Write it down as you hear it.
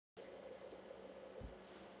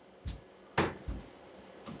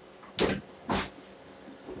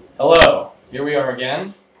Here we are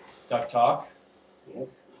again, Duck Talk. Yep.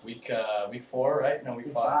 Week 4, right? No, week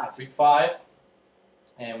Week 5. five. Week 5,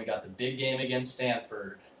 and we got the big game against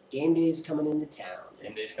Stanford. Game day's coming into town.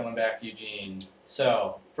 Game day's coming back to Eugene.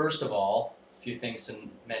 So, first of all, a few things to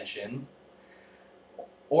mention.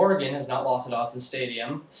 Oregon has not lost at Austin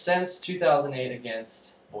Stadium since 2008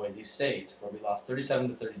 against Boise State, where we lost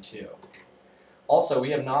 37-32. Also,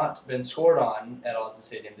 we have not been scored on at Austin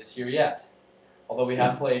Stadium this year yet. Although we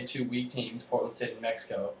have played two weak teams, Portland State and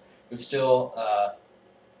Mexico, we've still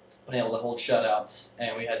been able to hold shutouts,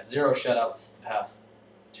 and we had 0 shutouts the past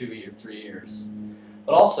 3 years.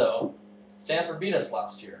 But also, Stanford beat us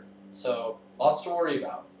last year, so lots to worry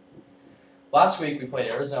about. Last week we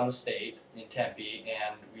played Arizona State in Tempe,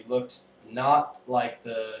 and we looked not like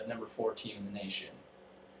the number 4 team in the nation.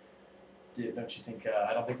 Don't you think?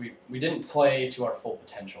 I don't think we didn't play to our full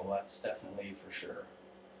potential. That's definitely for sure.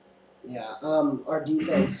 Yeah, our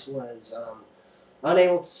defense was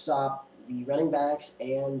unable to stop the running backs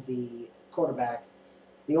and the quarterback.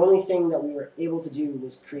 The only thing that we were able to do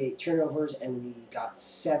was create turnovers, and we got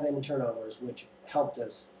 7 turnovers, which helped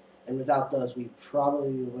us. And without those, we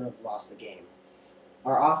probably would have lost the game.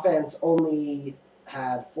 Our offense only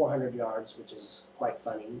had 400 yards, which is quite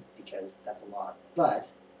funny because that's a lot,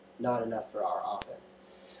 but not enough for our offense.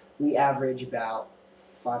 We average about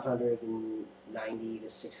 590 to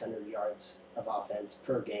 600 yards of offense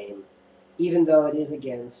per game, even though it is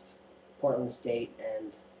against Portland State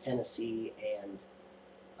and Tennessee and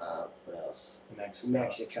what else?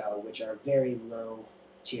 Mexico, which are very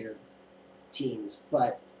low-tier teams.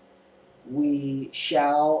 But we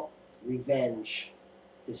shall revenge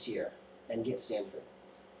this year and get Stanford.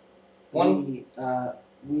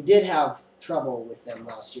 We did have trouble with them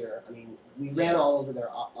last year. I mean, we ran all over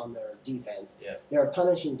on their defense. Yeah. They're a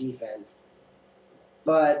punishing defense,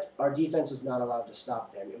 but our defense was not allowed to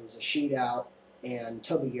stop them. It was a shootout, and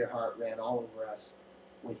Toby Gerhart ran all over us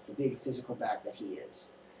with the big physical back that he is.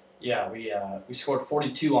 Yeah, we scored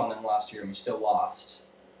 42 on them last year, and we still lost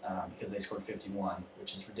because they scored 51,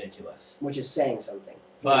 which is ridiculous. Which is saying something.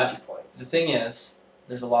 But points. The thing is,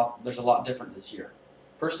 there's a lot different this year.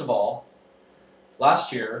 First of all,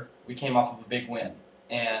 last year we came off of a big win,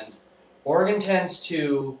 and Oregon tends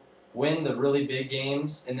to win the really big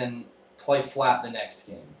games and then play flat the next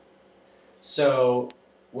game. So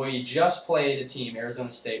we just played a team,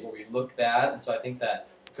 Arizona State, where we looked bad, and so I think that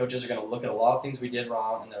coaches are going to look at a lot of things we did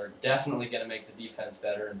wrong, and they're definitely going to make the defense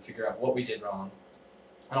better and figure out what we did wrong.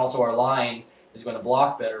 And also our line is going to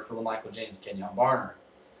block better for LaMichael James and Kenyon Barner.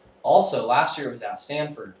 Also, last year it was at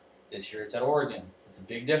Stanford. This year it's at Oregon. It's a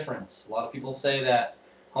big difference. A lot of people say that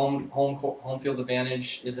home field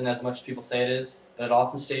advantage isn't as much as people say it is, but at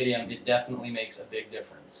Austin Stadium it definitely makes a big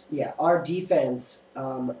difference. Yeah, our defense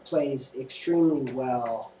plays extremely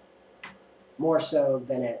well, more so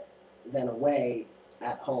than away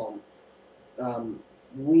at home.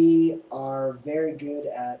 We are very good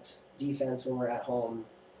at defense when we're at home.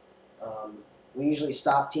 We usually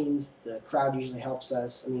stop teams. The crowd usually helps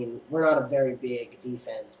us. I mean, we're not a very big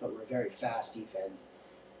defense, but we're a very fast defense.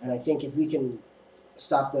 And I think if we can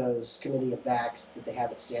stop those committee of backs that they have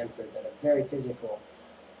at Stanford that are very physical,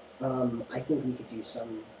 I think we could do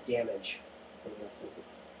some damage in the offensive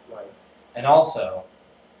line. And also,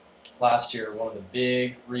 last year, one of the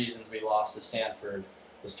big reasons we lost to Stanford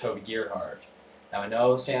was Toby Gerhart. Now I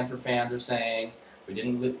know Stanford fans are saying we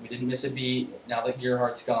didn't miss a beat now that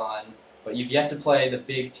Gerhart's gone, but you've yet to play the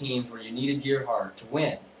big teams where you needed Gerhart to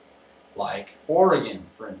win, like Oregon,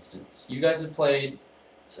 for instance. You guys have played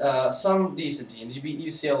some decent teams. You beat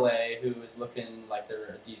UCLA, who is looking like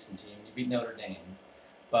they're a decent team. You beat Notre Dame,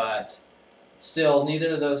 but still,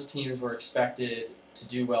 neither of those teams were expected to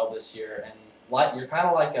do well this year. And you're kind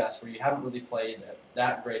of like us, where you haven't really played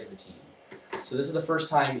that great of a team. So this is the first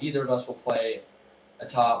time either of us will play a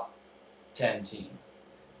top 10 team,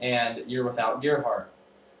 and you're without Gerhart.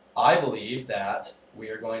 I believe that we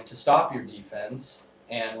are going to stop your defense,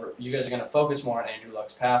 and you guys are going to focus more on Andrew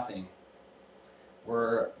Luck's passing.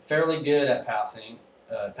 We're fairly good at passing,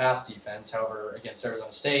 pass defense. However, against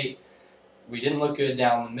Arizona State, we didn't look good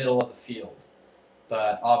down the middle of the field.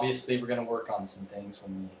 But obviously, we're going to work on some things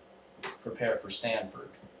when we prepare for Stanford.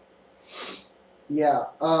 Yeah,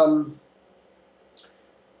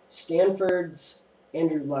 Stanford's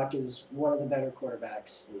Andrew Luck is one of the better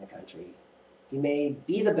quarterbacks in the country. He may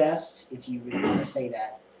be the best, if you really want to say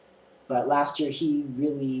that, but last year he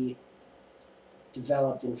really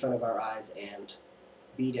developed in front of our eyes and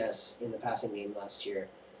beat us in the passing game last year.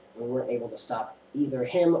 We weren't able to stop either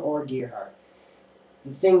him or Gerhart.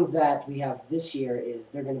 The thing that we have this year is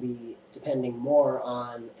they're going to be depending more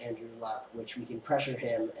on Andrew Luck, which we can pressure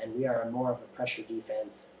him, and we are more of a pressure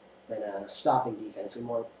defense than a stopping defense.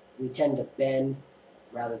 We tend to bend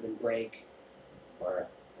rather than break, we're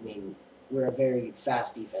a very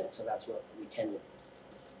fast defense, so that's what we tend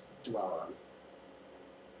to dwell on.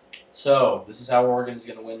 So this is how Oregon's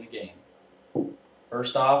going to win the game.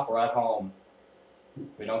 First off, we're at home.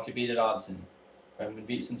 We don't get beat at Autzen. We haven't been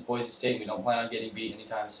beat since Boise State. We don't plan on getting beat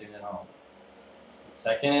anytime soon at home.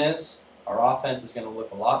 Second is, our offense is going to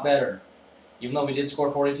look a lot better. Even though we did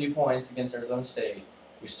score 42 points against Arizona State,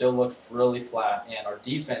 we still looked really flat, and our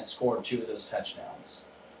defense scored 2 of those touchdowns.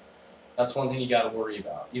 That's one thing you got to worry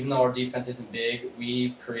about. Even though our defense isn't big,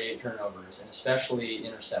 we create turnovers, and especially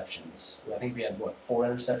interceptions. I think we had, 4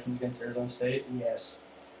 interceptions against Arizona State? Yes.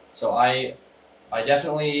 So I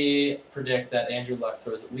definitely predict that Andrew Luck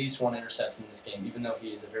throws at least 1 interception in this game, even though he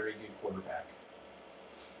is a very good quarterback.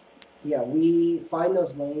 Yeah, we find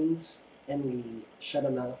those lanes and we shut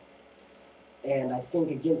them out. And I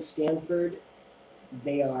think against Stanford,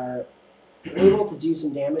 they are able to do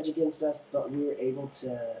some damage against us, but we were able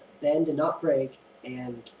to bend and not break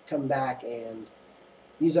and come back and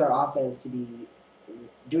use our offense to be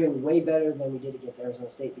doing way better than we did against Arizona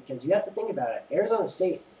State, because you have to think about it. Arizona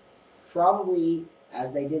State probably,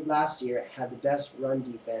 as they did last year, had the best run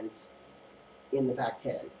defense in the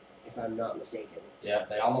Pac-10, if I'm not mistaken. Yeah,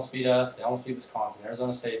 they almost beat us. They almost beat Wisconsin.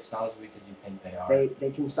 Arizona State's not as weak as you think they are.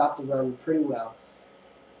 They can stop the run pretty well.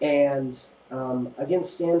 And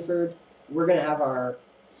against Stanford, we're gonna have our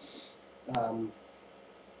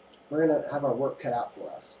work cut out for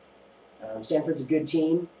us. Stanford's a good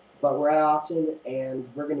team, but we're at Autzen, and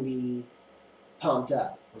we're gonna be pumped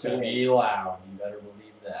up. We're gonna be loud. You better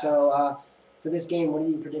believe that. So for this game, what are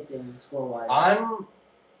you predicting score-wise?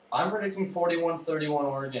 I'm predicting 41-31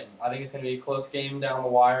 Oregon. I think it's going to be a close game down the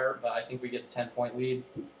wire, but I think we get a 10-point lead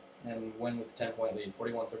and win with a 10-point lead,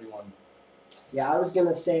 41-31. Yeah, I was going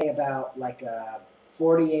to say about like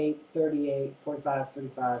 48-38,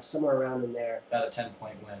 45-35, somewhere around in there. About a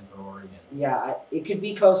 10-point win for Oregon. Yeah, it could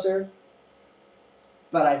be closer,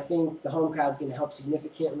 but I think the home crowd's going to help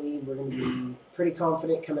significantly. We're going to be pretty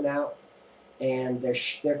confident coming out, and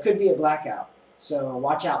there could be a blackout. So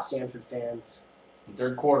watch out, Stanford fans. In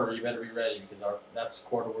third quarter, you better be ready, because that's the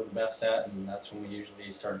quarter we're the best at, and that's when we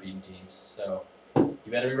usually start beating teams. So you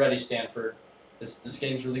better be ready, Stanford. This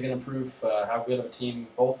game's really going to prove how good of a team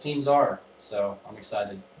both teams are. So I'm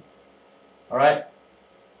excited. All right.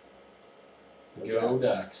 Go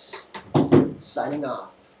Ducks. Signing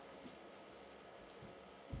off.